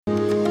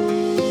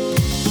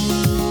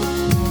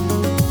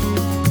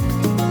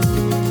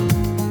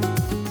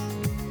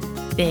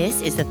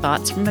This is the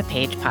Thoughts from a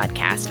Page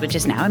podcast, which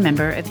is now a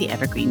member of the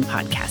Evergreen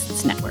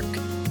Podcasts Network.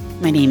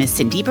 My name is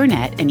Cindy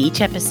Burnett, and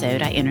each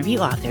episode I interview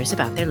authors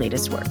about their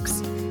latest works.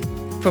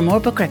 For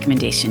more book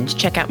recommendations,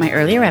 check out my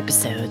earlier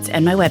episodes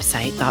and my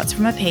website,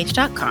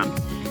 thoughtsfromapage.com,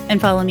 and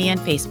follow me on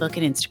Facebook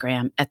and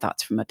Instagram at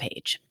Thoughts from a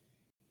Page.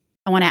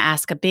 I want to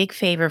ask a big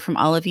favor from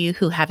all of you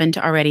who haven't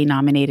already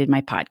nominated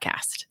my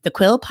podcast. The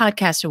Quill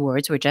Podcast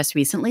Awards were just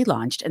recently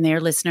launched, and they are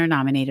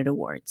listener-nominated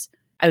awards.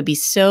 I would be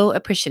so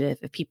appreciative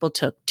if people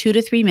took 2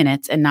 to 3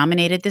 minutes and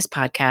nominated this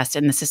podcast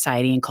in the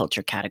society and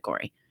culture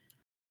category.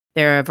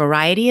 There are a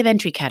variety of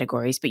entry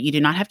categories, but you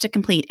do not have to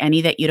complete any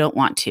that you don't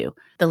want to.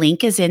 The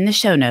link is in the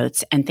show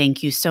notes, and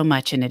thank you so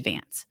much in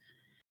advance.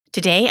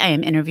 Today, I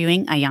am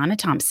interviewing Ayanna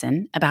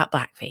Thompson about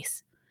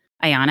blackface.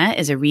 Ayanna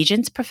is a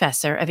Regents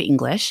Professor of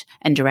English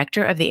and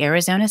Director of the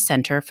Arizona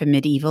Center for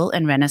Medieval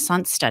and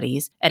Renaissance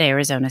Studies at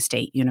Arizona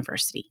State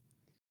University.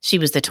 She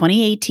was the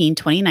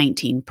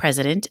 2018-2019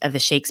 president of the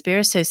Shakespeare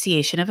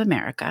Association of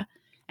America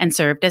and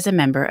served as a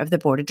member of the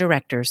board of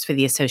directors for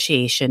the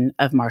Association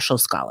of Marshall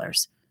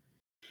Scholars.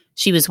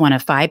 She was one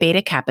of Phi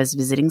Beta Kappa's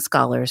visiting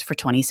scholars for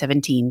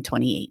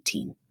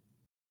 2017-2018.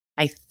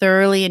 I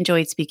thoroughly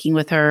enjoyed speaking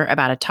with her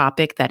about a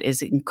topic that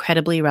is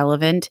incredibly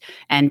relevant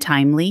and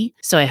timely,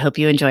 so I hope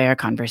you enjoy our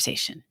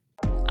conversation.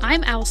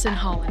 I'm Allison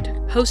Holland,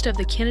 host of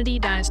the Kennedy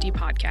Dynasty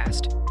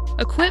podcast.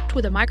 Equipped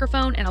with a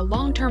microphone and a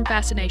long-term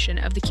fascination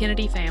of the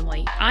Kennedy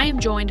family, I am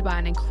joined by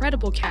an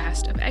incredible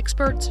cast of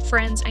experts,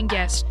 friends, and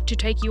guests to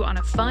take you on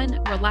a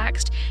fun,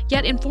 relaxed,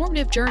 yet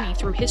informative journey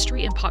through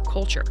history and pop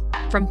culture.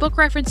 From book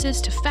references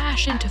to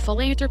fashion to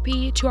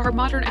philanthropy to our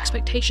modern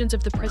expectations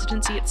of the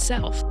presidency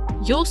itself,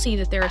 you'll see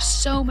that there is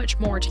so much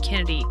more to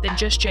Kennedy than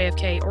just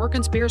JFK or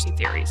conspiracy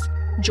theories.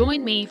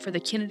 Join me for the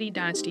Kennedy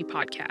Dynasty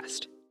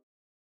podcast.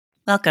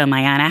 Welcome,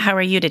 Ayanna. How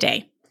are you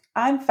today?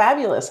 I'm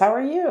fabulous. How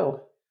are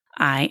you?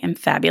 I am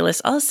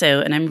fabulous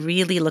also, and I'm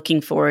really looking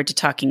forward to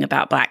talking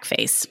about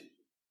blackface.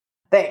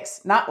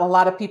 Thanks. Not a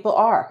lot of people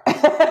are.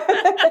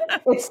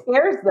 It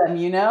scares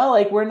them,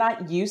 like we're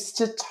not used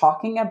to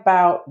talking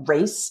about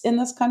race in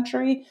this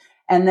country.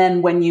 And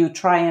then when you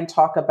try and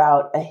talk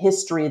about a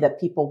history that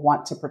people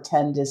want to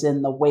pretend is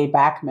in the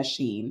Wayback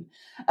Machine,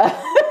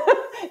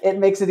 it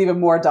makes it even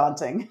more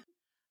daunting.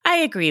 I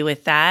agree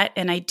with that.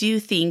 And I do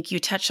think you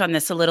touched on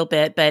this a little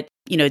bit, but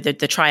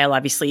the trial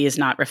obviously is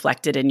not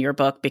reflected in your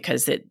book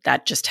because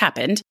that just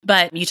happened.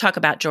 But you talk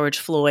about George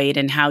Floyd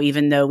and how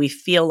even though we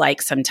feel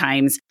like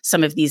sometimes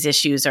some of these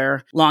issues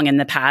are long in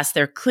the past,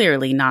 they're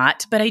clearly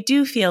not. But I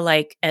do feel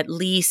like at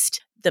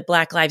least the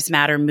Black Lives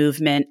Matter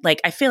movement,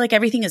 I feel like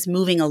everything is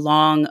moving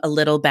along a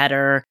little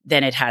better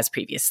than it has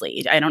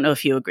previously. I don't know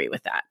if you agree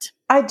with that.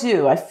 I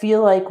do. I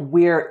feel like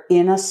we're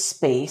in a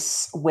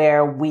space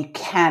where we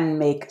can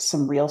make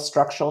some real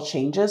structural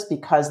changes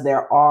because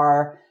there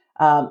are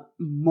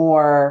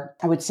more,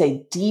 I would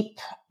say, deep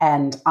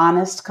and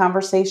honest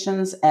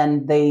conversations,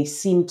 and they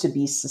seem to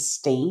be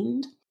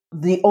sustained.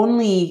 The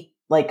only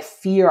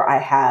fear I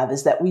have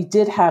is that we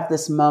did have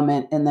this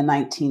moment in the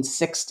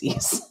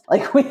 1960s.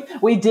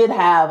 We did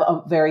have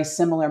a very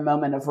similar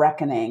moment of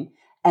reckoning.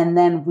 And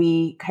then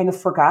we kind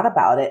of forgot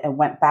about it and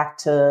went back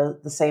to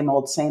the same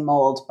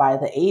old by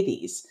the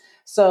 80s.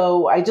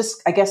 So I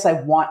guess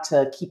I want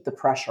to keep the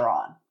pressure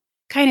on.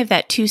 Kind of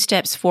that 2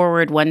 steps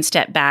forward, 1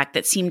 step back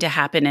that seemed to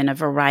happen in a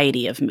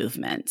variety of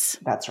movements.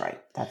 That's right.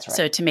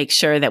 So to make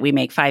sure that we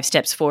make 5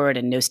 steps forward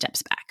and no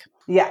steps back.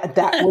 Yeah,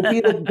 that would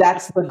be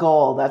that's the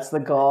goal. That's the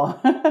goal.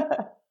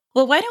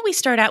 Well, why don't we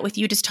start out with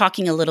you just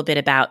talking a little bit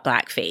about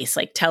blackface?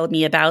 Tell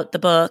me about the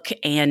book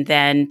and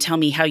then tell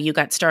me how you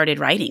got started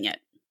writing it.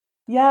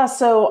 Yeah,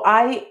 so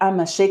I'm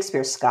a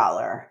Shakespeare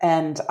scholar,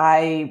 and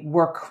I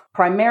work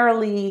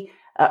primarily,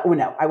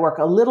 I work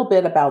a little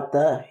bit about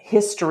the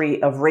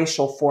history of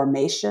racial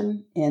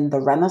formation in the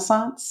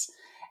Renaissance.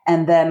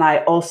 And then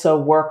I also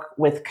work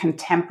with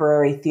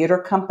contemporary theater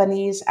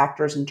companies,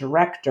 actors and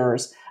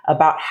directors,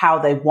 about how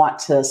they want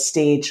to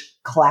stage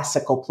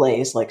classical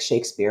plays like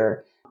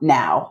Shakespeare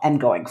now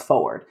and going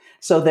forward.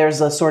 So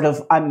there's a sort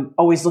of, I'm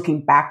always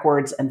looking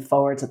backwards and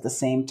forwards at the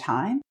same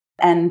time.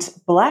 And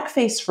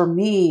blackface for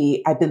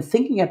me, I've been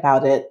thinking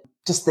about it,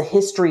 just the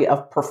history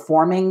of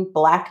performing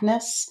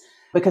blackness,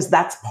 because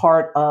that's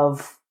part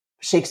of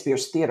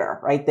Shakespeare's theater,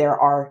 right? There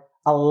are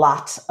a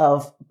lot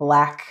of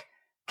Black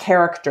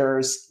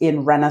characters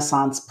in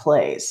Renaissance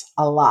plays,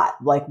 a lot.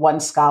 One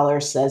scholar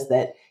says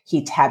that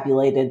he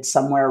tabulated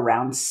somewhere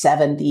around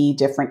 70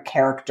 different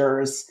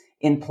characters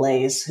in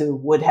plays who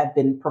would have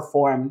been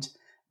performed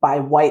by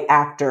white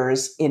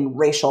actors in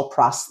racial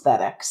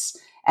prosthetics.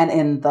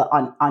 And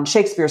on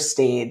Shakespeare's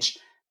stage,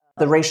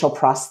 the racial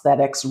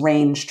prosthetics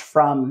ranged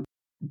from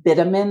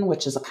bitumen,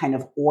 which is a kind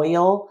of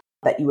oil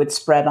that you would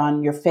spread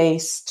on your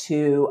face,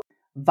 to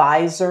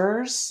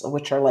visors,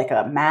 which are like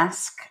a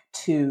mask,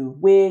 to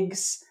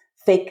wigs.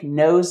 Fake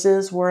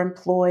noses were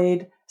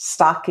employed,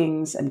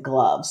 stockings, and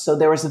gloves. So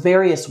there was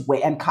various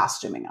way, and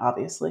costuming,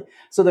 obviously.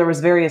 So there was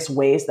various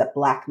ways that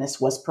blackness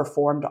was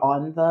performed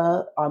on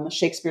the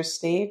Shakespeare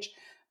stage.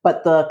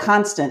 But the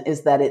constant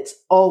is that it's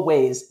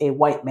always a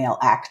white male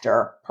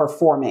actor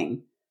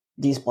performing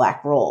these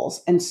Black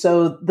roles. And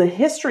so the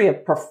history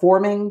of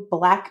performing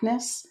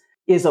Blackness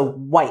is a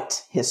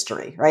white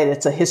history, right?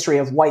 It's a history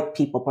of white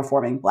people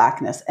performing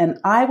Blackness. And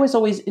I was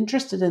always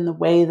interested in the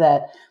way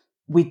that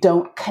we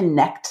don't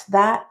connect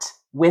that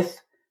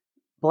with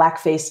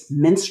Blackface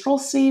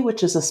minstrelsy,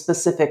 which is a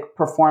specific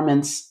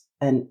performance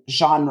and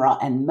genre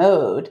and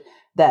mode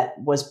that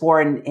was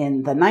born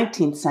in the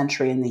 19th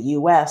century in the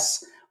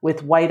US,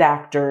 with white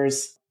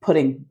actors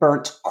putting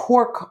burnt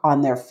cork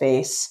on their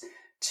face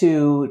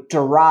to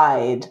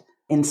deride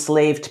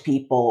enslaved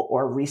people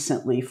or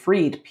recently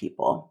freed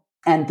people.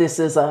 And this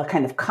is a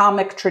kind of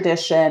comic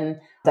tradition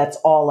that's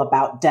all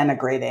about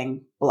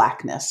denigrating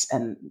Blackness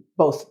and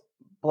both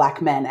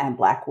Black men and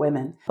Black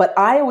women. But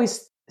I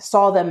always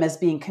saw them as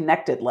being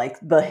connected, like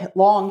the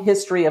long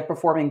history of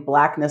performing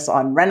Blackness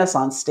on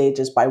Renaissance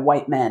stages by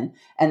white men,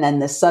 and then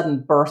the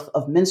sudden birth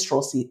of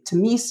minstrelsy, to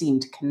me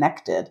seemed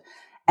connected.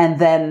 And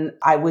then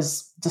I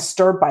was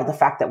disturbed by the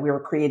fact that we were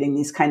creating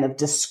these kind of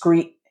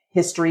discrete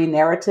history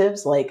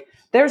narratives. Like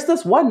there's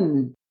this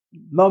one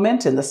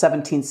moment in the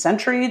 17th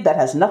century that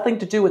has nothing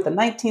to do with the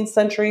 19th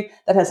century,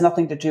 that has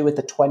nothing to do with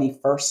the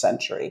 21st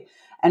century.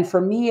 And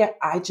for me,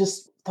 I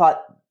just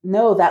thought,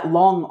 no, that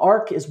long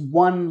arc is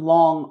one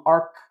long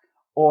arc.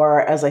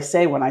 Or as I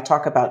say, when I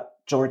talk about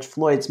George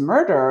Floyd's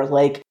murder,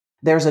 like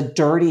there's a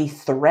dirty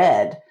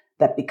thread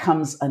that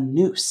becomes a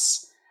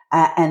noose.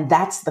 And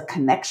that's the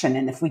connection.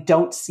 And if we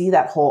don't see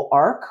that whole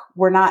arc,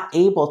 we're not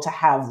able to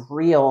have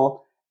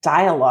real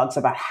dialogues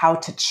about how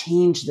to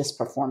change this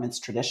performance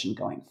tradition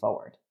going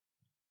forward.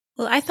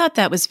 Well, I thought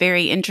that was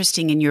very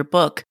interesting in your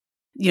book,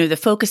 the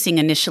focusing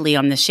initially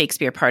on the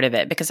Shakespeare part of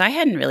it, because I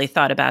hadn't really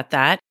thought about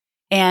that.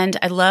 And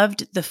I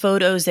loved the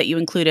photos that you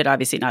included,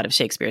 obviously not of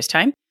Shakespeare's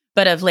time,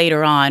 but of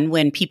later on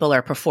when people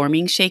are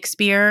performing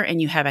Shakespeare,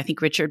 and you have, I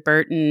think, Richard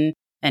Burton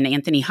and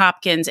Anthony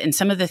Hopkins and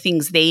some of the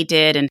things they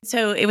did. And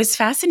so it was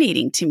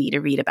fascinating to me to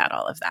read about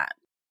all of that.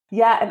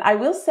 Yeah. And I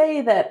will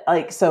say that,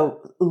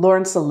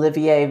 Laurence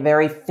Olivier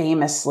very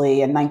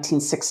famously in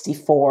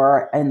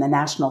 1964 in the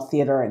National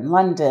Theatre in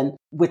London,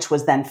 which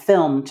was then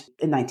filmed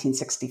in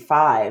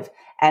 1965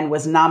 and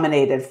was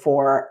nominated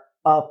for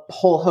a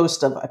whole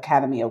host of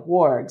Academy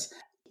Awards.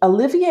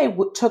 Olivier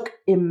took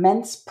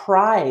immense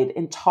pride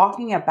in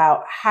talking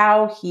about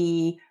how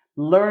he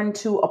learned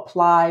to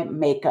apply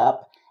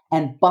makeup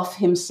and buff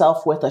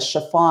himself with a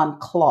chiffon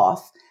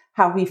cloth,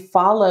 how he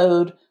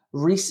followed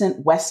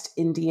recent West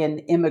Indian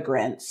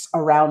immigrants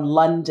around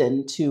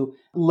London to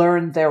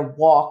learn their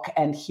walk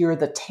and hear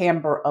the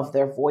timbre of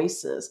their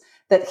voices,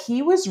 that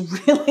he was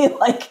really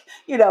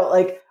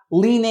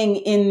leaning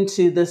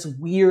into this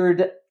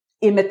weird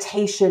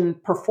imitation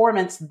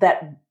performance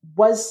that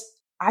was,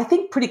 I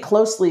think, pretty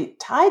closely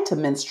tied to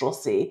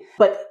minstrelsy,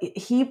 but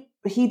he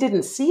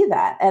didn't see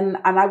that. And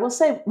I will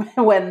say,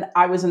 when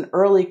I was an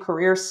early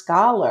career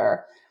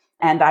scholar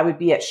and I would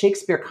be at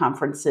Shakespeare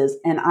conferences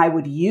and I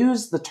would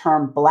use the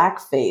term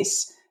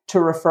blackface to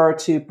refer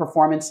to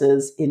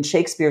performances in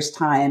Shakespeare's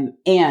time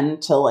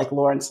and to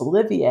Laurence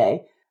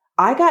Olivier,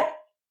 I got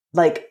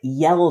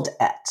yelled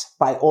at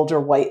by older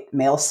white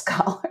male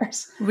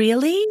scholars.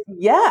 Really?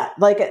 Yeah.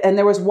 And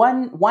there was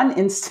one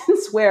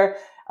instance where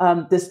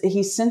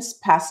he's since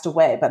passed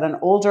away, but an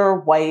older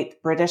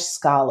white British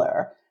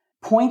scholar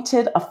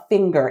pointed a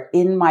finger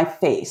in my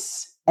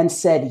face and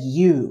said,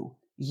 you,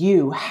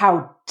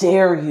 how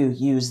dare you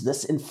use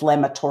this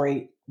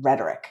inflammatory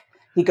rhetoric?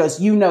 He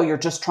goes, you're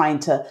just trying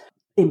to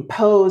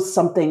impose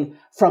something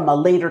from a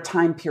later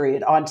time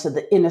period onto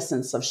the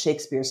innocence of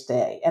Shakespeare's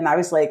day. And I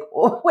was like,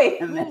 oh,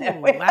 wait a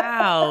minute.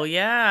 Wow.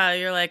 Yeah.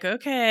 You're like,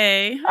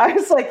 okay. I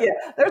was like,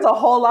 yeah, there's a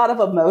whole lot of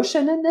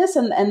emotion in this.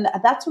 And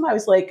that's when I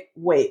was like,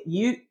 wait,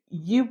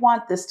 you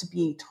want this to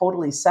be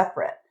totally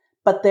separate.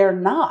 But they're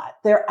not.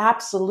 They're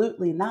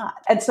absolutely not.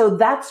 And so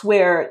that's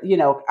where,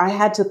 I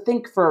had to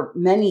think for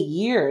many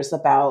years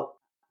about,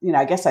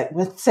 I guess I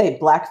would say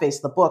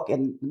Blackface, the book,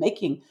 and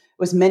making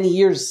was many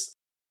years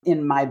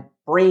in my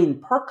brain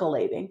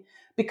percolating,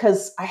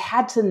 because I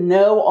had to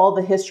know all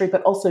the history,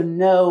 but also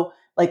know,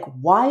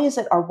 why is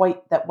it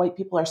that white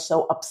people are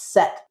so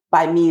upset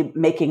by me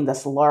making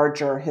this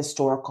larger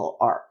historical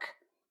arc?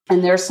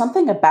 And there's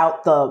something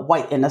about the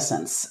white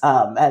innocence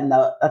and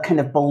a kind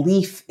of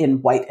belief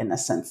in white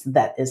innocence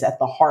that is at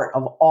the heart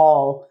of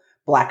all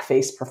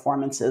Blackface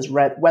performances,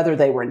 whether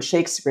they were in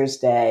Shakespeare's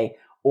day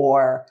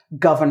or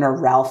Governor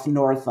Ralph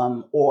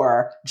Northam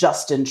or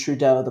Justin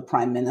Trudeau, the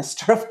Prime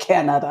Minister of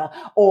Canada,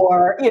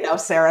 or,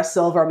 Sarah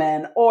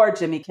Silverman or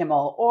Jimmy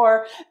Kimmel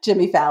or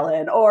Jimmy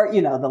Fallon, or,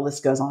 the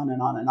list goes on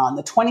and on and on.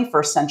 The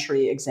 21st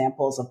century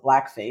examples of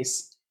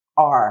Blackface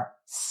are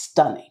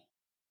stunning.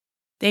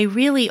 They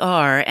really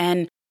are.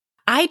 And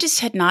I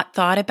just had not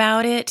thought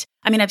about it.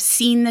 I mean, I've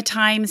seen the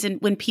times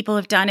and when people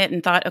have done it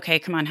and thought, okay,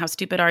 come on, how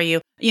stupid are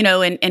you?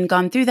 And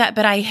gone through that.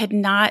 But I had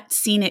not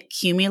seen it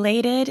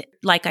accumulated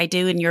like I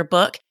do in your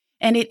book.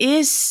 And it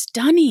is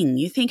stunning.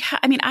 You think,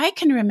 I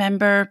can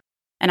remember,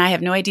 and I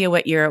have no idea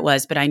what year it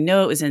was, but I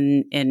know it was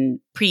in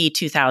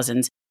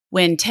pre-2000s,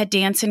 when Ted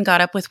Danson got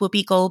up with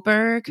Whoopi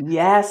Goldberg.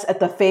 Yes, at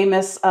the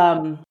famous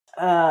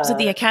Was it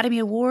the Academy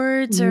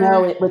Awards?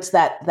 No, it was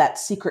that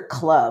secret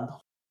club.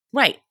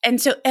 Right. And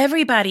so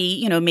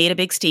everybody, made a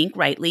big stink,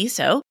 rightly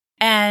so.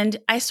 And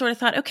I sort of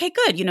thought, okay,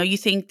 good. You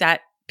think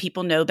that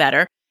people know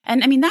better.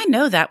 And I mean, I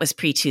know that was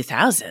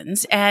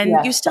pre-2000s. And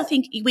you still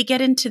think we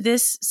get into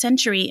this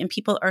century and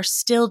people are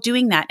still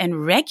doing that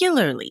and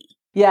regularly.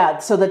 Yeah.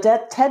 So the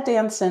Ted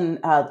Danson,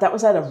 that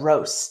was at a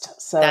roast.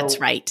 So That's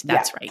right.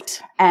 That's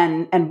right.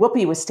 And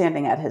Whoopi was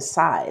standing at his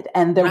side.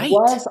 And there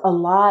was a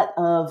lot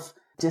of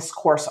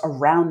discourse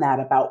around that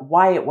about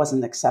why it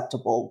wasn't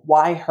acceptable,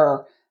 why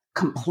her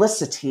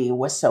complicity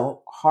was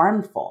so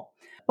harmful.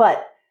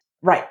 But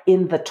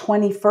in the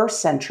 21st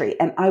century,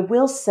 and I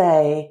will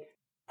say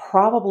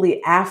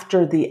probably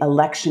after the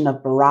election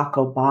of Barack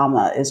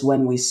Obama is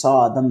when we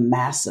saw the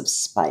massive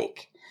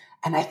spike.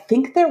 And I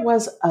think there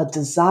was a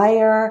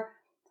desire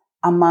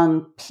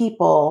among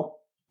people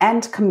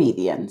and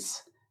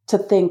comedians to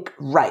think,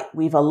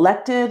 we've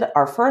elected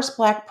our first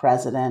Black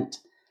president.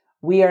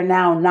 We are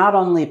now not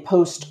only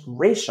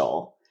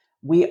post-racial,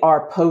 we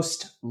are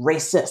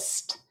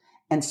post-racist.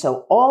 And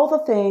so all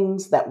the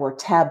things that were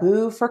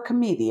taboo for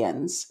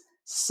comedians,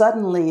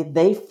 suddenly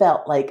they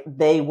felt like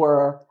they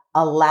were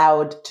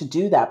allowed to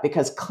do that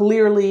because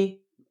clearly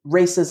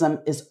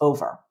racism is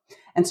over.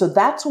 And so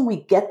that's when we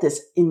get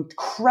this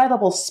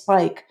incredible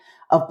spike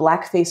of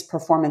blackface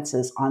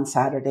performances on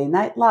Saturday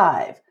Night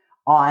Live,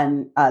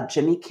 on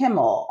Jimmy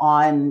Kimmel,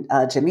 on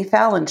Jimmy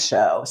Fallon's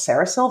show,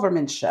 Sarah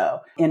Silverman's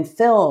show, in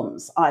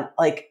films.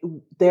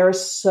 There are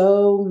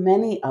so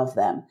many of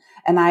them.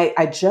 And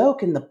I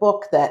joke in the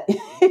book that, in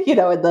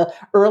the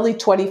early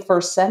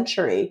 21st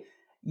century,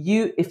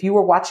 if you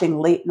were watching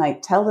late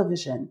night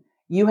television,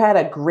 you had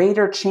a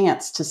greater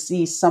chance to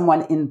see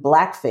someone in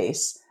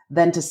blackface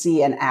than to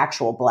see an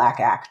actual Black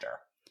actor.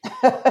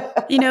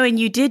 And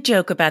you did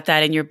joke about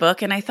that in your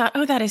book. And I thought,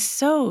 that is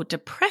so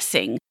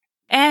depressing.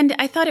 And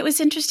I thought it was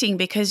interesting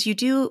because you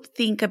do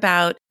think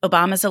about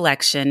Obama's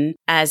election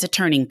as a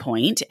turning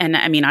point. And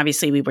I mean,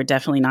 obviously, we were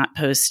definitely not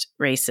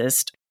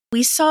post-racist.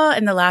 We saw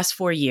in the last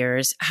 4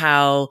 years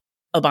how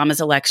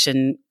Obama's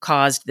election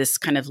caused this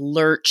kind of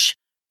lurch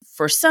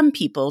for some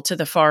people to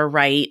the far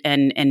right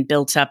and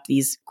built up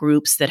these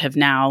groups that have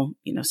now,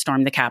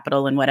 stormed the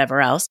Capitol and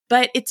whatever else.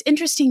 But it's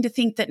interesting to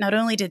think that not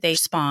only did they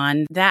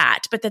spawn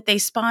that, but that they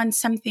spawned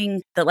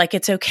something that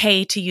it's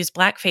okay to use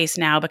blackface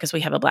now because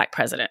we have a Black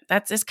president.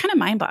 It's kind of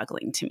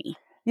mind-boggling to me.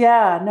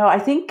 Yeah, no, I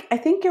think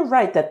you're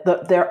right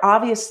that they're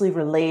obviously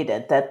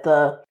related.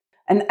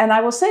 And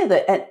I will say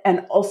that,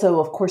 and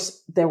also, of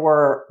course, there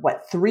were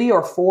 3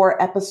 or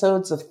 4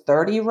 episodes of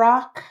 30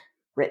 Rock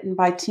written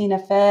by Tina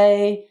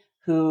Fey,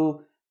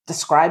 who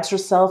describes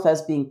herself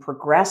as being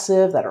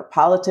progressive, that her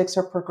politics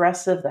are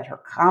progressive, that her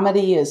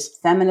comedy is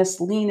feminist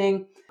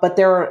leaning. But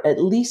there are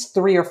at least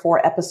 3 or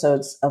 4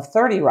 episodes of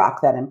 30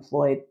 Rock that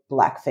employed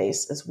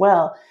blackface as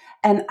well.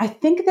 And I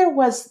think there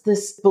was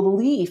this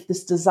belief,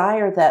 this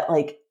desire that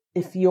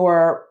if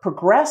you're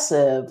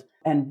progressive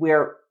and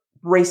where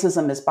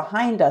racism is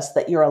behind us,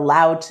 that you're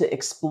allowed to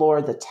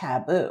explore the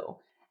taboo.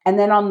 And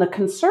then on the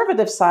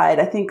conservative side,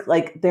 I think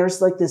there's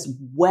this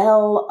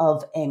well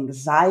of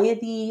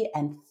anxiety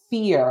and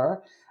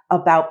fear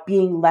about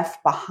being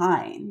left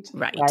behind.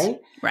 Right.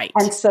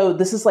 And so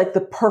this is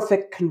the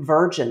perfect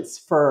convergence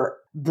for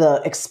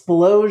the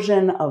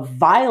explosion of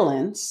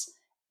violence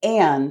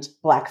and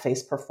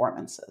blackface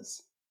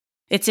performances.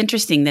 It's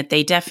interesting that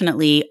they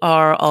definitely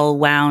are all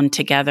wound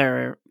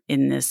together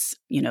in this,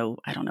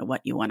 I don't know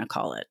what you want to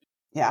call it.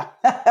 Yeah.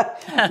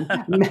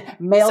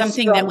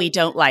 Something that we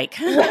don't like.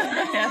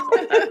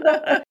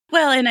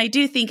 Well, and I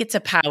do think it's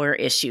a power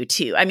issue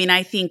too. I mean,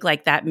 I think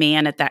that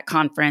man at that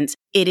conference,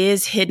 it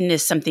is hidden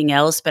as something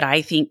else, but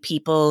I think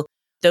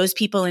those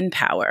people in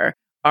power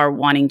are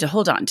wanting to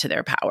hold on to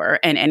their power,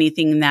 and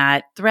anything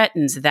that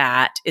threatens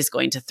that is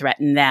going to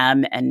threaten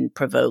them and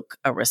provoke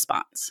a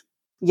response.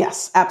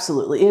 Yes,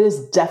 absolutely. It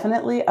is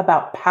definitely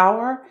about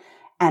power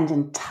and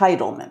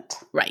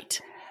entitlement. Right.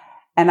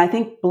 And I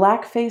think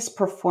blackface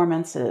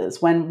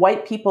performances, when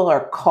white people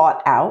are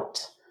caught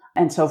out,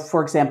 and so,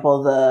 for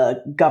example,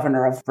 the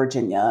governor of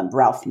Virginia,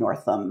 Ralph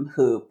Northam,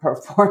 who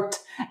performed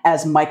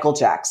as Michael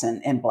Jackson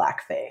in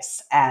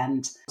blackface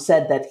and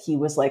said that he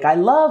was I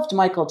loved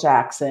Michael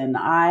Jackson.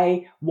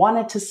 I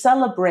wanted to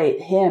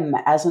celebrate him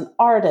as an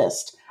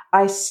artist.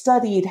 I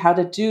studied how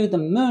to do the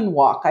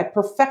moonwalk. I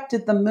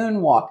perfected the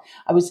moonwalk.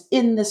 I was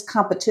in this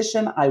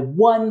competition. I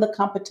won the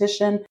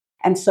competition.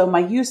 And so my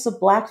use of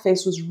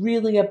blackface was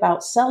really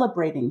about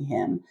celebrating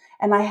him.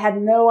 And I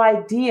had no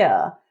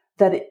idea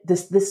that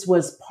this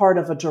was part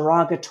of a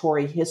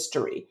derogatory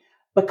history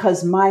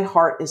because my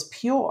heart is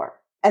pure.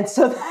 And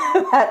so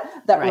that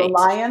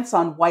reliance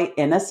on white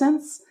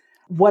innocence,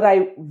 what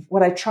I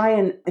try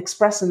and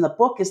express in the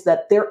book is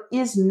that there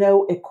is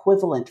no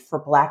equivalent for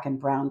Black and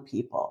brown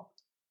people.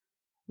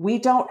 We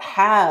don't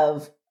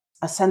have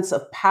a sense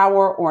of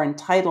power or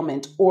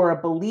entitlement or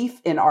a belief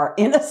in our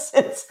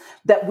innocence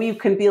that we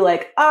can be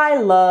like, I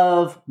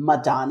love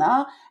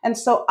Madonna, and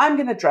so I'm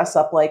going to dress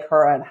up like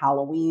her on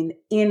Halloween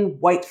in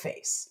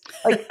whiteface.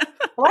 Like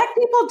Black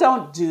people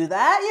don't do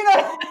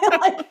that,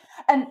 like,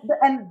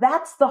 and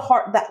that's the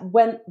heart that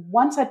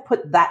once I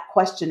put that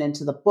question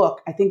into the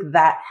book, I think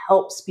that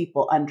helps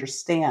people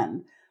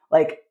understand,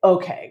 like,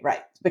 okay,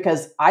 right.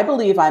 Because I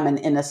believe I'm an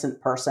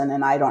innocent person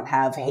and I don't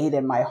have hate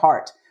in my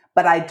heart,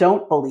 but I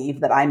don't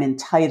believe that I'm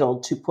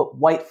entitled to put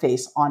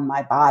whiteface on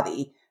my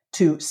body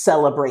to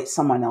celebrate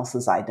someone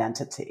else's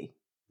identity.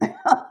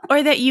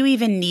 Or that you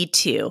even need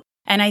to.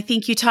 And I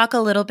think you talk a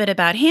little bit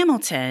about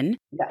Hamilton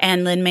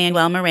and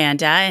Lin-Manuel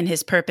Miranda and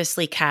his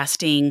purposely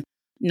casting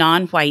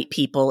non-white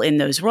people in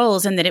those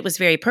roles, and that it was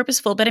very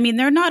purposeful. But I mean,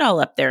 they're not all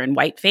up there in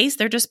whiteface.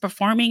 They're just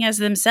performing as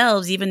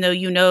themselves, even though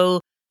you know,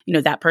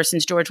 that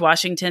person's George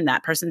Washington,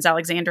 that person's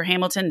Alexander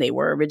Hamilton. They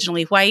were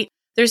originally white.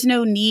 There's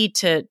no need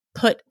to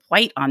put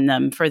white on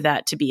them for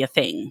that to be a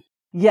thing.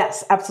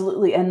 Yes,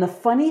 absolutely. And the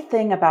funny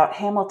thing about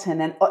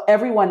Hamilton, and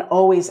everyone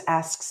always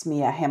asks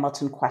me a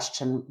Hamilton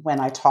question when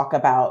I talk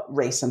about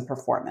race and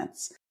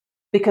performance,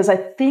 because I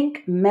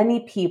think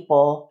many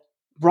people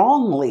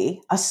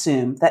wrongly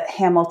assume that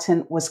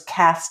Hamilton was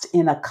cast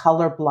in a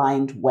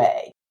colorblind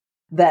way,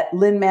 that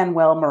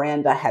Lin-Manuel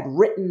Miranda had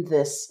written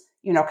this,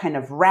 kind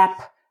of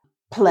rap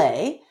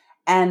play,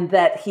 and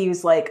that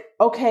he's like,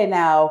 okay,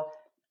 now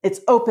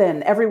it's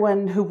open.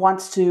 Everyone who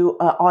wants to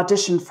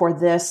audition for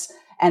this.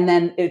 And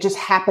then it just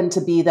happened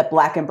to be that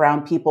Black and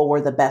brown people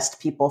were the best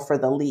people for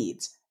the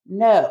leads.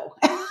 No,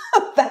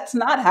 that's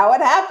not how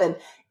it happened.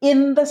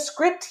 In the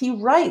script, he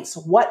writes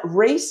what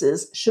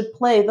races should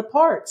play the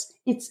parts.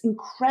 It's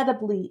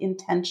incredibly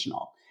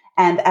intentional.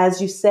 And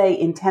as you say,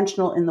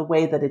 intentional in the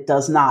way that it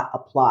does not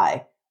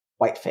apply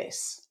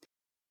whiteface.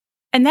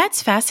 And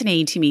that's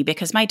fascinating to me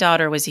because my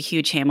daughter was a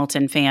huge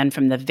Hamilton fan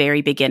from the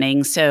very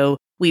beginning. So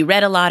we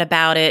read a lot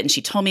about it and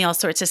she told me all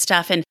sorts of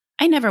stuff. And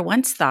I never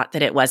once thought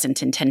that it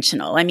wasn't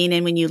intentional. I mean,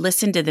 and when you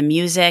listen to the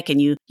music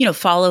and you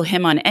follow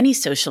him on any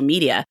social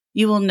media,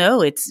 you will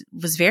know it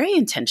was very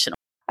intentional.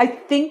 I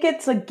think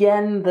it's,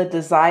 again, the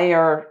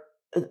desire,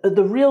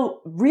 the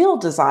real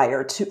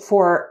desire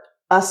for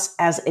us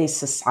as a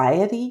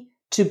society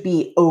to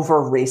be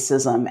over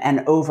racism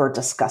and over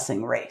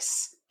discussing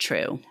race.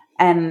 True.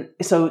 And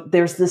so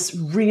there's this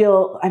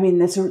real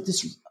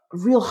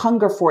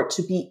hunger for it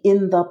to be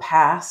in the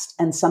past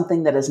and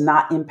something that is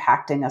not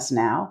impacting us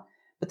now.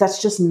 But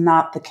that's just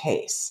not the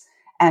case.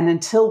 And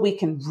until we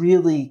can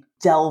really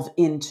delve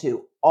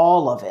into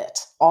all of it,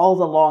 all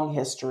the long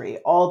history,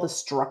 all the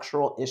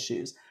structural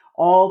issues,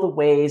 all the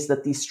ways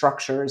that these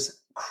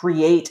structures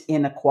create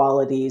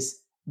inequalities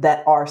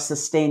that are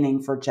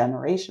sustaining for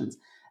generations,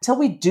 until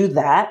we do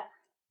that,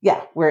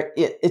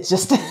 it's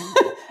just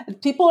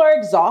people are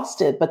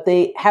exhausted, but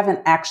they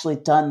haven't actually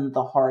done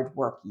the hard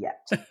work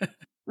yet.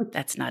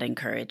 That's not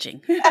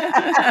encouraging.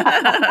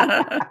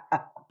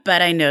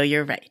 But I know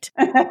you're right.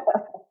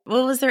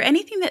 Well, was there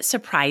anything that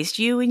surprised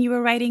you when you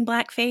were writing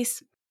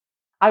Blackface?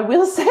 I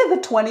will say the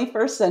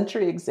 21st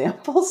century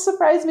examples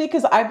surprised me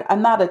because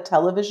I'm not a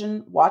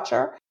television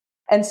watcher.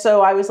 And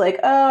so I was like,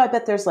 oh, I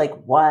bet there's like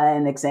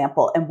one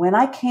example. And when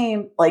I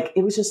came,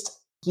 it was just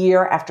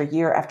year after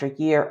year after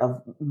year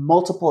of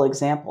multiple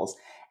examples.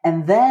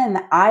 And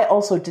then I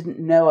also didn't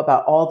know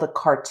about all the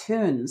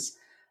cartoons.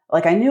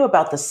 Like I knew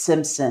about The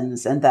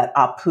Simpsons and that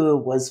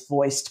Apu was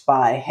voiced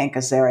by Hank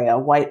Azaria, a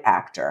white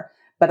actor.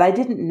 But I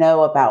didn't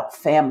know about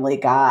Family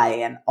Guy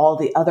and all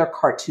the other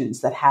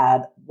cartoons that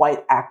had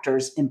white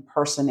actors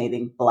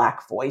impersonating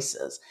Black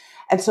voices.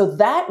 And so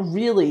that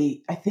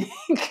really, I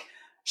think,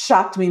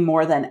 shocked me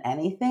more than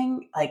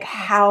anything, like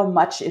how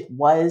much it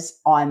was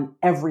on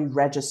every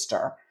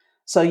register.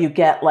 So you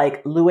get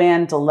like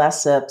Luann de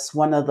Lesseps,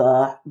 one of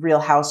the Real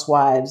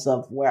Housewives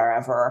of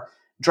wherever,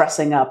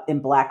 dressing up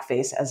in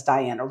blackface as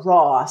Diana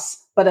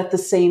Ross. But at the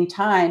same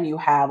time, you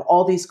have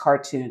all these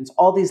cartoons,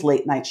 all these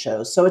late night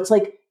shows. So it's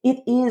like,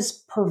 it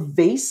is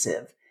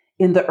pervasive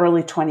in the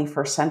early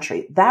 21st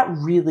century. That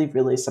really,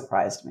 really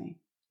surprised me.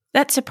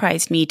 That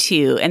surprised me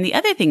too. And the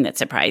other thing that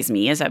surprised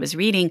me as I was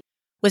reading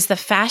was the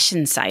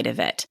fashion side of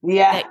it.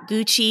 Yeah. That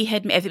Gucci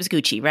had, it was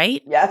Gucci,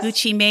 right? Yes.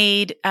 Gucci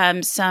made I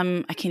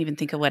can't even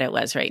think of what it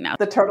was right now.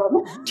 The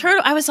turtle.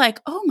 I was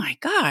like, oh my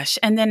gosh.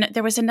 And then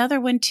there was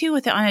another one too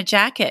with it on a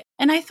jacket.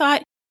 And I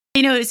thought,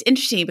 it was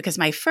interesting because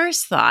my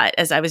first thought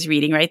as I was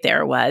reading right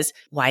there was,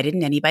 why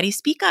didn't anybody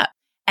speak up?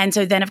 And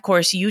so then, of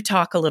course, you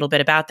talk a little bit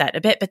about that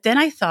a bit. But then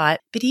I thought,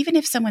 but even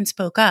if someone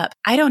spoke up,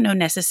 I don't know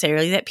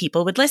necessarily that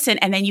people would listen.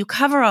 And then you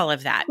cover all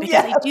of that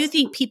because I do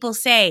think people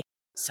say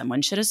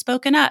someone should have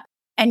spoken up.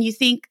 And you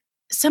think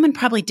someone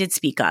probably did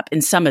speak up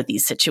in some of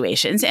these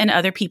situations and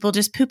other people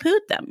just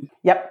poo-pooed them.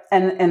 Yep.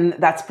 And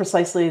that's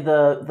precisely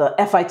the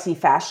FIT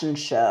fashion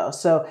show.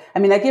 So,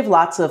 I give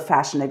lots of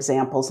fashion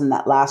examples in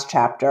that last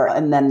chapter.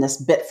 And then this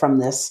bit from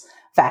this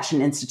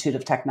Fashion Institute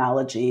of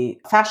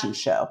Technology fashion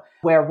show,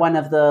 where one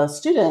of the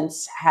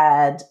students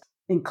had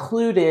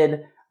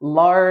included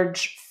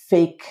large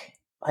fake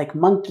like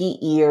monkey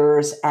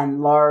ears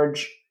and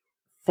large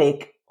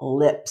fake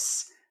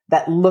lips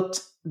that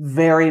looked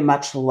very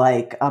much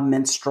like a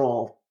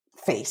minstrel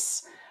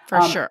face.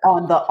 For sure.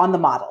 On the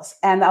models.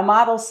 And a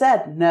model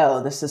said,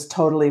 no, this is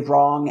totally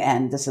wrong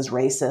and this is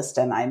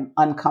racist and I'm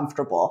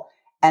uncomfortable.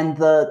 And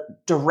the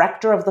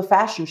director of the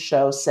fashion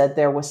show said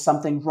there was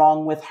something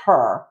wrong with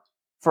her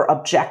for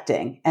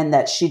objecting and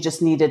that she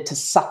just needed to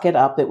suck it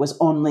up. It was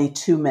only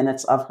 2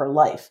 minutes of her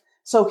life.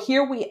 So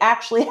here we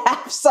actually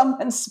have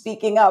someone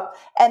speaking up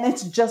and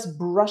it's just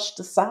brushed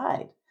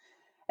aside.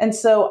 And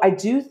so I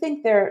do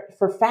think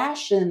for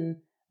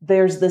fashion,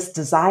 there's this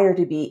desire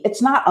to be,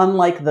 it's not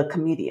unlike the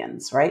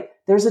comedians, right?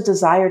 There's a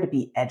desire to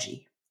be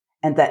edgy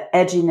and that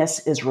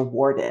edginess is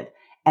rewarded.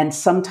 And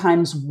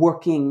sometimes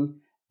working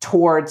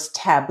towards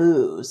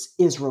taboos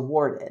is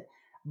rewarded.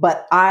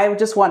 But I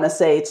just want to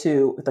say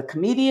to the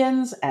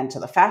comedians and to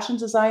the fashion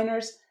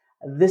designers,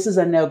 this is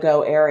a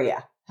no-go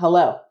area.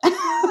 Hello.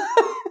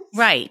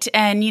 Right.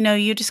 And,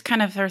 you just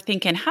kind of are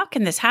thinking, how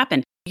can this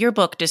happen? Your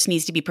book just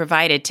needs to be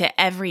provided to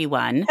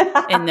everyone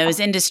in those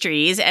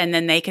industries. And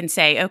then they can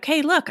say,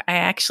 okay, look, I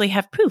actually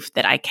have proof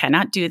that I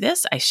cannot do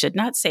this. I should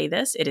not say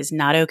this. It is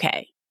not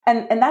okay.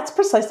 And that's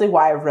precisely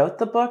why I wrote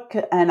the book.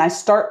 And I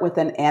start with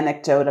an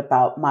anecdote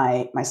about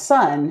my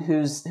son,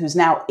 who's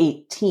now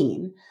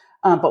 18.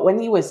 But when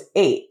he was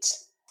 8,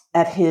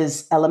 at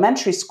his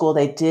elementary school,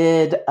 they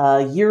did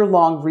a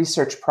year-long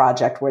research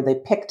project where they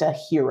picked a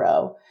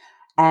hero.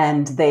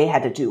 And they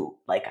had to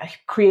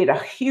create a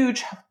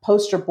huge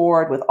poster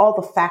board with all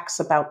the facts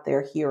about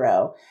their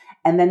hero.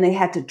 And then they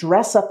had to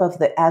dress up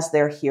as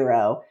their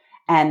hero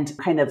and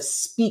kind of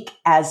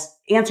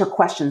answer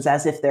questions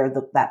as if they're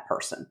that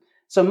person.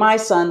 So my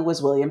son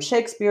was William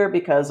Shakespeare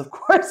because, of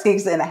course,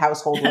 he's in a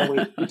household where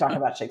we talk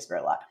about Shakespeare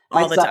a lot.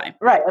 All the time.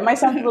 Right. And my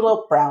son's a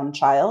little brown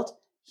child.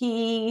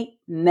 He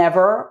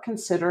never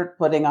considered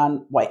putting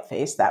on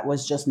whiteface. That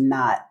was just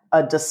not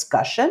a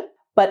discussion.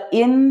 But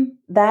in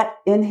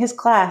his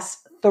class,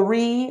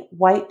 3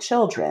 white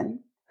children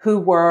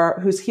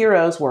whose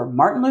heroes were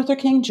Martin Luther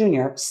King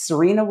Jr.,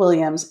 Serena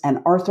Williams, and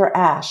Arthur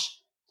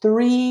Ashe,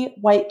 3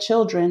 white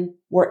children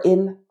were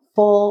in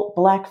full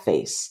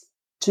blackface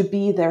to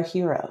be their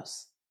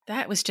heroes.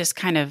 That was just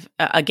kind of,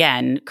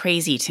 again,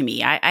 crazy to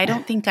me. I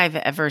don't think I've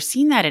ever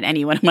seen that in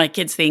any one of my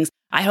kids' things.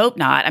 I hope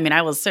not. I mean,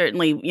 I will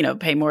certainly,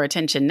 pay more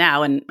attention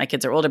now and my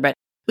kids are older, but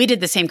we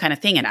did the same kind of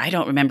thing, and I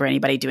don't remember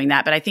anybody doing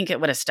that, but I think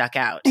it would have stuck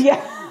out. Yeah,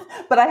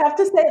 but I have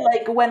to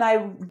say, when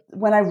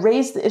I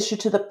raised the issue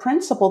to the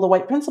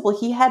white principal,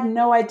 he had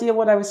no idea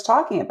what I was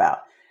talking about.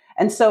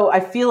 And so I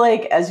feel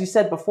like, as you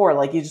said before,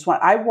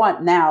 I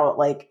want now,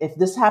 if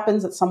this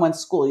happens at someone's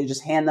school, you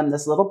just hand them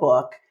this little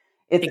book.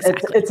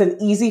 It's an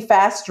easy,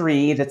 fast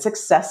read. It's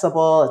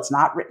accessible. It's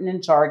not written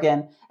in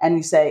jargon. And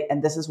you say,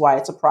 and this is why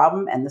it's a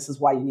problem, and this is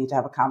why you need to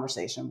have a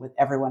conversation with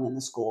everyone in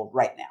the school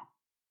right now.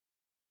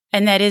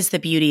 And that is the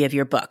beauty of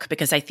your book,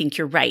 because I think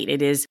you're right.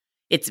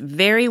 It's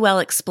very well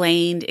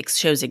explained. It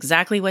shows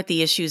exactly what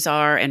the issues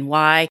are and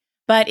why,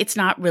 but it's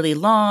not really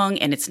long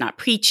and it's not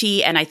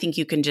preachy. And I think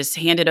you can just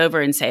hand it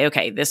over and say,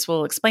 okay, this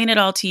will explain it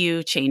all to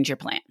you. Change your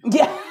plan.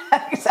 Yeah,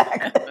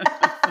 exactly.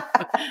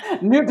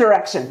 New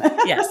direction.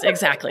 Yes,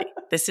 exactly.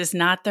 This is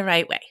not the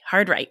right way.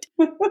 Hard right.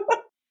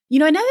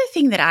 Another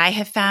thing that I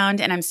have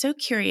found, and I'm so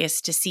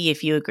curious to see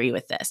if you agree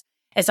with this,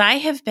 as I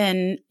have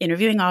been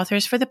interviewing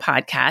authors for the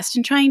podcast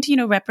and trying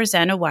to,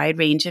 represent a wide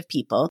range of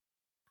people,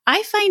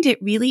 I find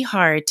it really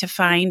hard to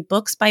find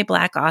books by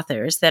Black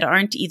authors that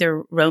aren't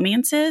either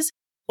romances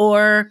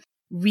or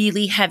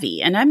really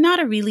heavy. And I'm not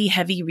a really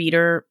heavy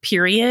reader,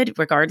 period,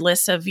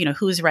 regardless of,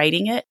 who's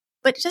writing it.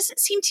 But it doesn't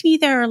seem to me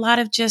there are a lot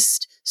of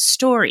just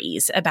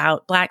stories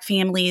about Black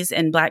families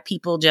and Black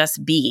people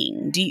just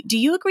being. Do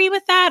you agree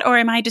with that? Or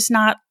am I just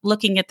not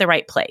looking at the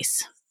right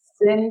place?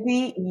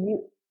 Cindy,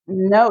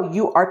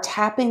 you are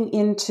tapping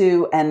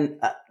into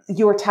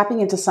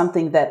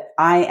something that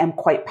I am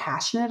quite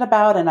passionate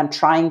about, and I'm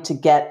trying to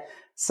get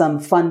some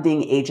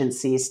funding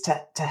agencies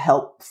to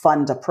help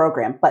fund a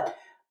program. But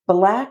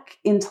Black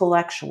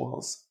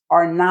intellectuals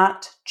are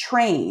not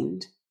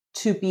trained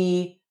to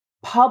be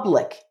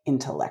public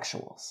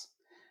intellectuals,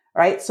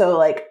 right?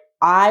 So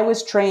I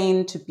was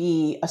trained to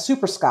be a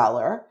super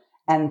scholar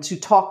and to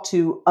talk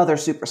to other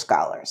super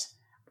scholars.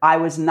 I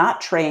was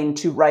not trained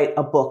to write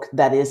a book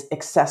that is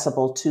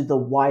accessible to the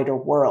wider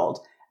world.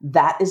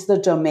 That is the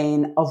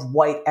domain of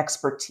white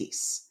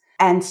expertise.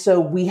 And so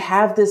we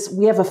have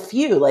a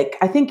few,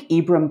 I think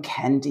Ibram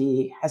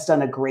Kendi has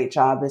done a great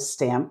job as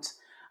Stamped.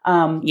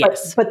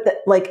 Yes. But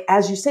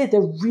as you say,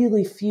 they're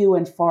really few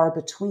and far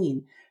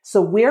between. So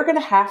we're going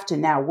to have to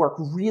now work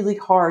really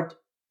hard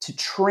to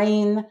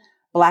train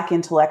Black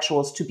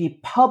intellectuals to be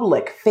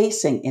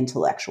public-facing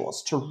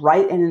intellectuals, to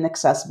write in an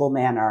accessible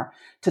manner,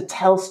 to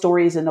tell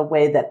stories in a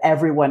way that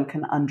everyone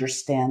can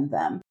understand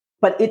them.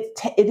 But it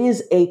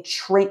is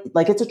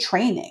it's a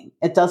training.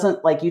 It doesn't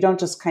you don't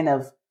just kind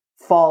of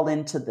fall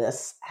into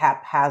this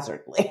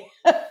haphazardly.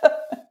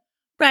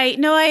 Right.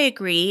 No, I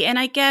agree. And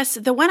I guess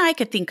the one I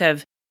could think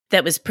of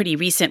that was pretty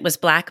recent was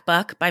Black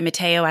Buck by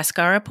Matteo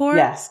Ascaripour.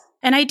 Yes.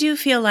 And I do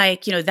feel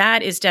like,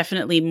 that is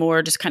definitely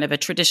more just kind of a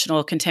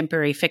traditional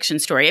contemporary fiction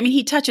story. I mean,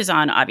 he touches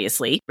on,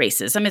 obviously,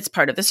 racism. It's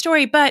part of the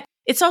story, but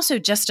it's also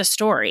just a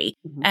story.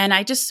 Mhm. And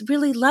I just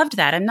really loved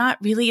that. I'm not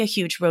really a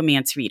huge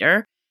romance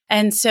reader.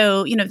 And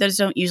so, those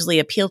don't usually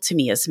appeal to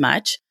me as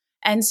much.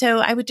 And so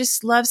I would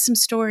just love some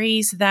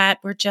stories that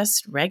were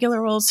just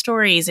regular old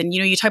stories. And,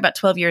 you talk about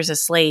 12 Years a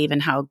Slave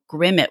and how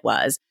grim it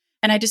was.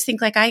 And I just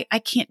think like, I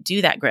can't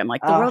do that grim.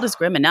 Like the world is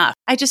grim enough.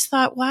 I just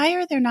thought, why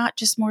are there not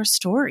just more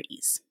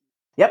stories?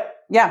 Yep.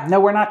 Yeah. No,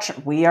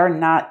 we are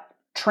not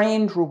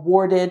trained,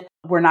 rewarded.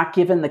 We're not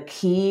given the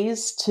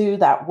keys to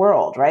that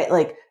world, right?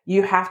 Like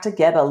you have to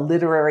get a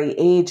literary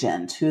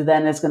agent who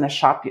then is going to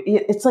shop you.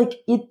 It's like,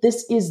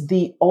 this is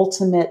the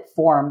ultimate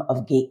form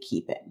of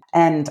gatekeeping.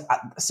 And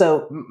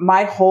so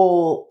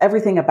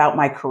everything about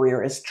my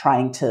career is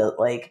trying to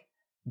like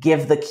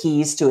give the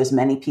keys to as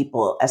many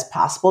people as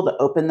possible to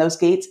open those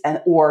gates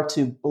or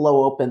to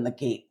blow open the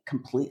gate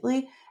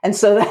completely. And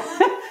so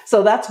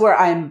so that's where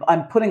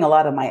I'm putting a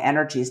lot of my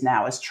energies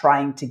now, is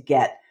trying to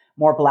get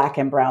more Black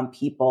and brown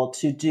people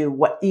to do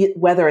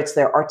whether it's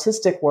their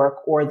artistic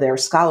work or their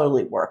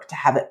scholarly work, to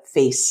have it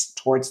face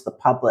towards the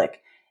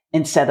public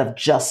instead of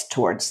just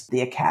towards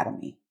the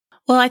academy.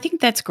 Well, I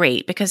think that's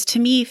great, because to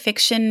me,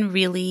 fiction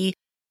really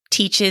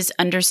teaches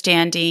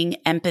understanding,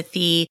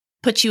 empathy,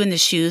 puts you in the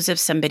shoes of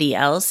somebody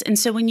else. And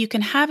so when you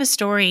can have a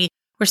story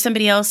where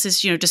somebody else is,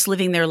 just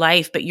living their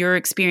life, but you're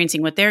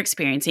experiencing what they're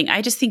experiencing,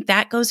 I just think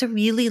that goes a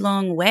really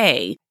long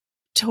way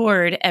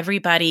toward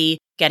everybody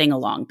getting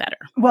along better.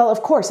 Well,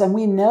 of course. And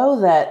we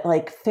know that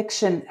like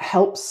fiction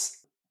helps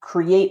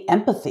create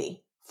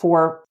empathy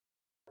for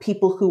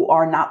people who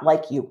are not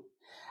like you.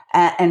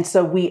 And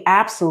so we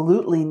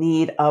absolutely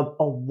need a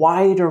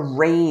wider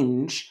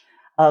range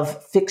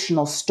of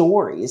fictional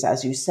stories,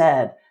 as you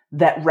said,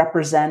 that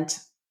represent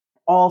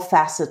all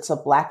facets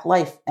of Black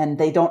life. And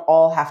they don't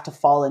all have to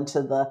fall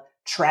into the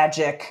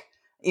tragic,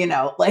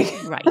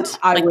 right.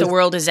 Like the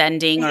world is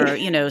ending,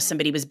 or,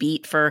 somebody was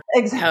beat for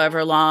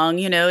however long,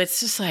 it's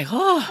just like,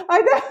 oh, I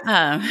know.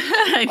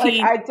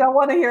 I don't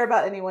want to hear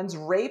about anyone's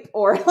rape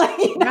or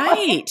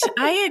Right.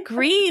 I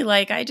agree.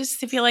 Like, I just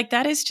feel like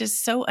that is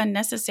just so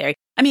unnecessary.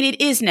 I mean, it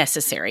is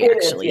necessary,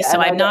 actually. Yeah, so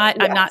I'm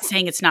not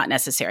saying it's not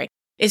necessary.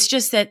 It's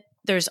just that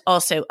there's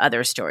also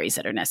other stories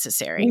that are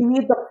necessary. We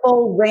need the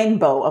full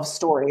rainbow of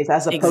stories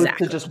as opposed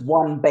to just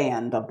one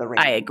band of the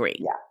rainbow. I agree.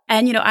 Yeah.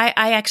 And, I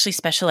actually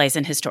specialize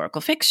in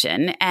historical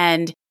fiction.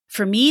 And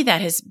for me,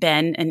 that has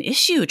been an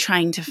issue,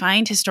 trying to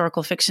find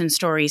historical fiction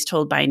stories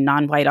told by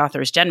non-white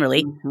authors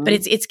generally. Mm-hmm. But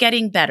it's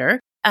getting better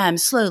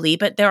slowly.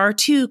 But there are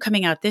two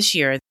coming out this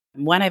year.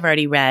 One I've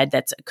already read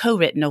that's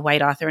co-written, a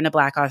white author and a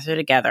Black author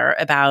together,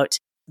 about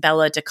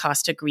Bella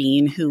DaCosta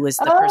Green, who was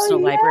the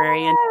personal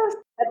librarian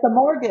at the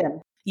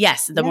Morgan.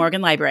 Yes, the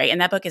Morgan Library. And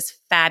that book is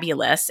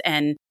fabulous.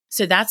 And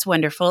so that's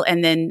wonderful.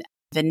 And then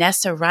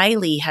Vanessa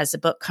Riley has a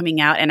book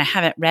coming out, and I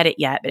haven't read it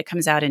yet, but it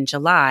comes out in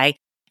July.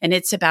 And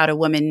it's about a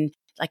woman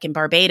like in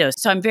Barbados.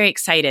 So I'm very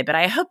excited, but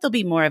I hope there'll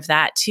be more of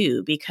that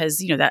too, because,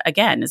 that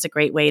again is a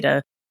great way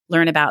to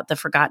learn about the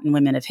forgotten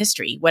women of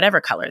history,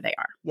 whatever color they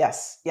are.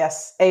 Yes.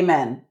 Yes.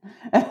 Amen.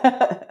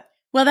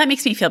 Well, that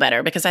makes me feel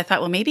better, because I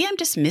thought, well, maybe I'm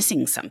just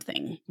missing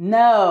something.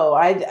 No,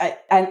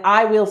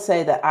 I will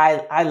say that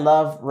I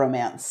love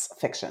romance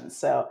fiction.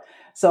 So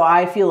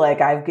I feel like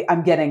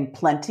I'm getting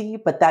plenty,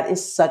 but that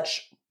is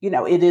such,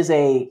 it is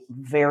a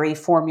very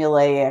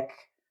formulaic,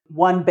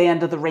 one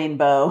band of the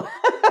rainbow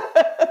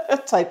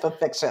type of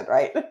fiction,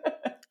 right?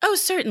 Oh,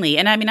 certainly.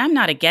 And I mean, I'm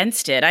not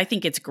against it. I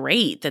think it's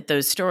great that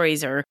those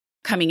stories are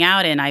coming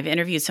out, and I've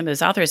interviewed some of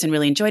those authors and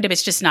really enjoyed it.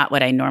 It's just not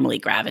what I normally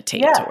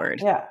gravitate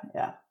toward. Yeah.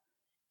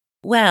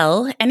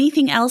 Well,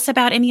 anything else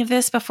about any of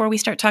this before we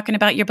start talking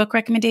about your book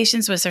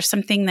recommendations? Was there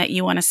something that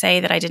you want to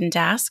say that I didn't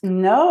ask?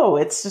 No,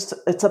 it's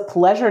a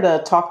pleasure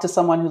to talk to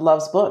someone who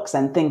loves books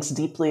and thinks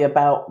deeply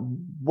about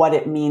what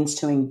it means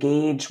to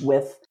engage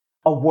with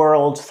a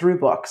world through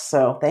books.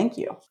 So thank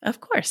you. Of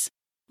course.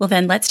 Well,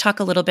 then let's talk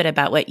a little bit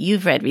about what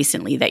you've read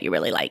recently that you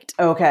really liked.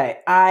 Okay.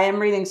 I am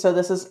reading. So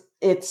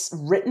it's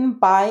written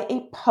by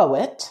a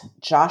poet,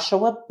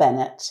 Joshua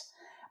Bennett.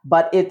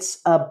 But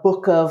it's a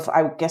book of,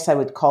 I guess I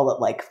would call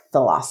it like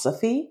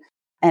philosophy.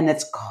 And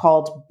it's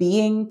called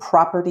Being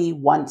Property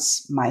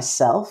Once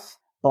Myself,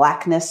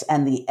 Blackness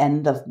and the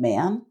End of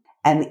Man.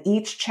 And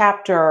each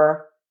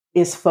chapter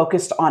is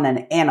focused on an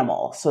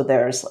animal. So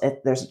there's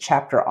a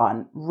chapter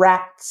on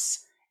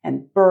rats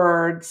and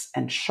birds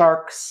and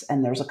sharks.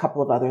 And there's a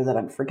couple of other that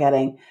I'm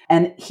forgetting.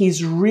 And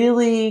he's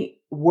really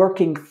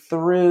working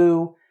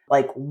through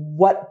like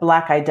what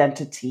Black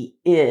identity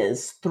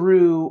is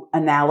through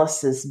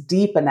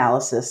deep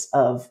analysis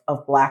of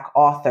Black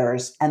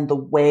authors and the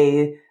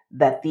way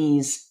that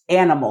these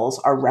animals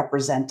are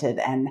represented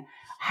and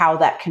how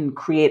that can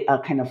create a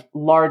kind of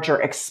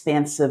larger,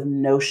 expansive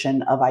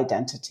notion of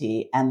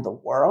identity and the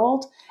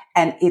world.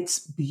 And it's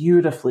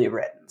beautifully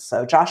written.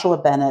 So Joshua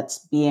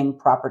Bennett's Being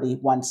Property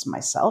Once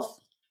Myself.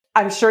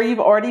 I'm sure you've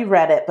already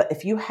read it, but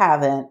if you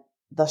haven't,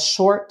 the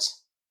short,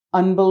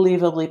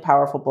 unbelievably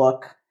powerful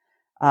book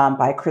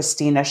by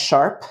Christina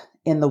Sharp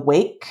in the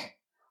Wake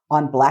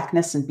on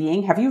Blackness and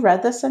Being. Have you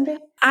read this, Cindy?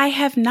 I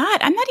have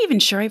not. I'm not even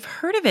sure I've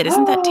heard of it.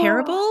 Isn't that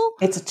terrible?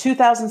 It's a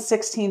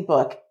 2016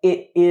 book.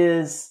 It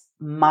is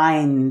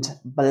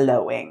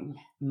mind-blowing.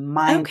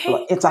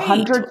 Mind-blowing. It's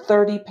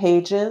 130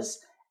 pages.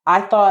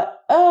 I thought,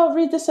 oh,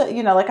 read this,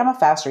 like I'm a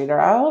fast reader.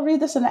 I'll read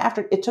this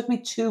after. It took me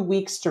 2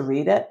 weeks to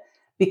read it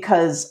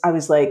because I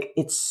was like,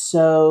 it's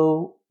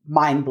so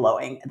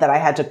mind-blowing that I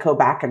had to go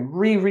back and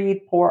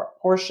reread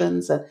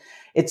portions, and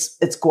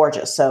it's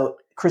gorgeous. So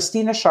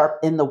Christina Sharpe,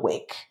 In the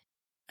Wake.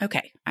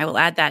 Okay. I will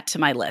add that to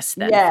my list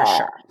then for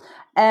sure.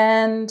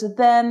 And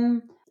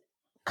then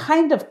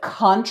kind of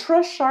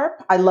contra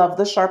Sharpe. I love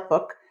the Sharpe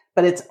book,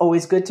 but it's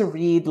always good to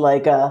read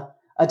like a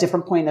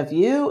different point of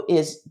view,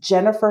 is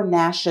Jennifer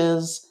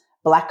Nash's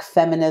Black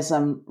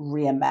Feminism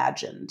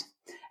Reimagined.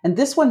 And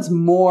this one's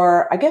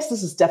more, I guess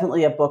this is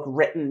definitely a book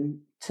written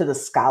to the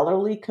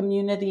scholarly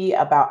community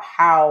about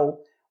how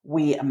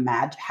we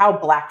imagine how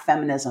Black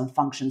feminism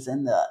functions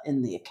in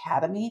the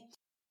academy.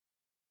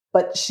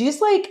 But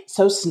she's like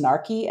so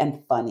snarky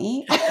and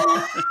funny.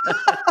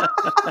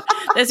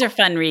 Those are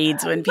fun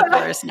reads when people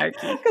are snarky.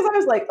 Because I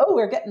was like, oh,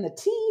 we're getting the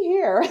tea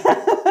here.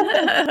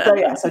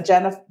 So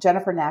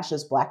Jennifer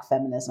Nash's Black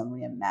Feminism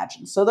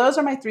Reimagined. So those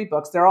are my 3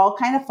 books. They're all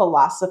kind of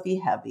philosophy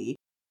heavy,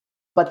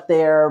 but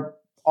they're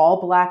all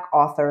Black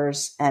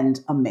authors and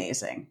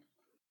amazing.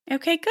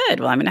 Okay, good.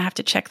 Well, I'm going to have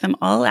to check them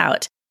all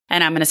out.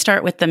 And I'm going to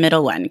start with the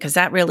middle one because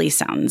that really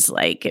sounds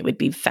like it would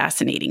be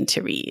fascinating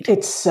to read.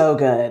 It's so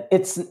good.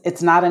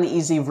 It's not an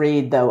easy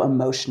read, though,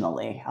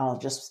 emotionally. I'll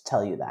just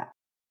tell you that.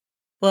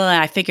 Well,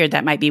 I figured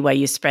that might be why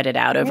you spread it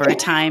out over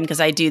time,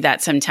 because I do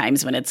that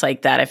sometimes when it's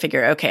like that. I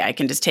figure, okay, I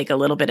can just take a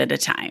little bit at a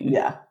time.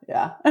 Yeah.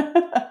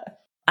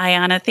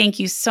 Ayana, thank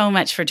you so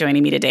much for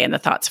joining me today on the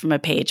Thoughts from a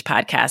Page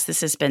podcast.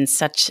 This has been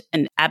such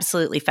an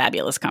absolutely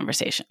fabulous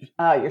conversation.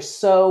 You're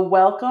so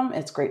welcome.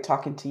 It's great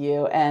talking to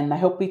you, and I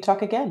hope we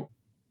talk again.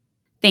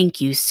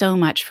 Thank you so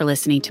much for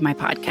listening to my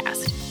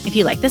podcast. If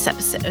you like this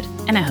episode,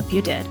 and I hope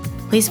you did,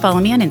 please follow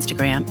me on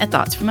Instagram at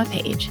Thoughts from a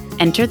Page,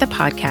 enter the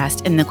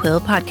podcast in the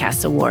Quill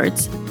Podcasts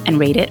Awards, and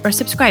rate it or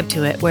subscribe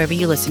to it wherever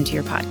you listen to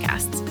your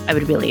podcasts. I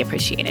would really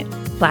appreciate it.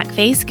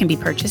 Blackface can be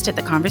purchased at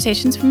the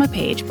Conversations from a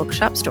Page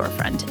bookshop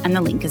storefront, and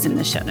the link is in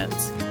the show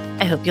notes.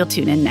 I hope you'll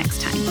tune in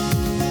next time.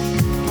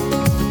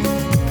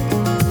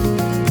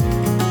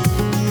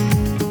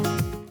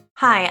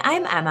 Hi,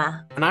 I'm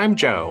Emma. And I'm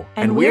Joe.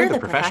 And we're the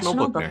Professional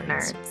Book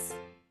Nerds.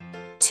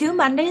 2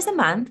 Mondays a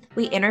month,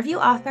 we interview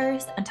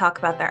authors and talk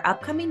about their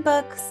upcoming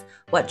books,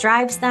 what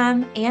drives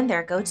them, and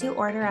their go-to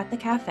order at the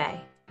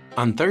cafe.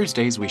 On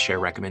Thursdays, we share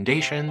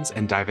recommendations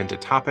and dive into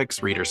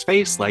topics readers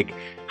face, like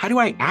how do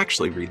I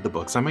actually read the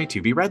books on my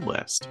to-be-read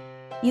list?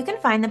 You can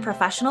find the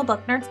Professional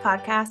Book Nerds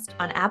podcast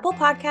on Apple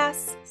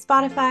Podcasts,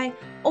 Spotify,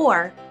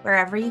 or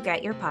wherever you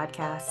get your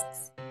podcasts.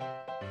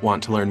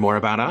 Want to learn more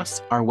about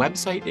us? Our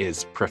website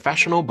is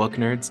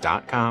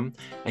professionalbooknerds.com,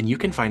 and you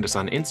can find us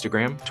on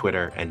Instagram,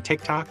 Twitter, and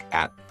TikTok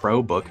at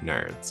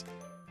ProBookNerds.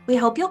 We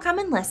hope you'll come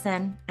and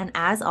listen, and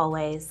as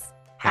always,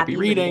 happy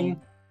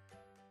reading.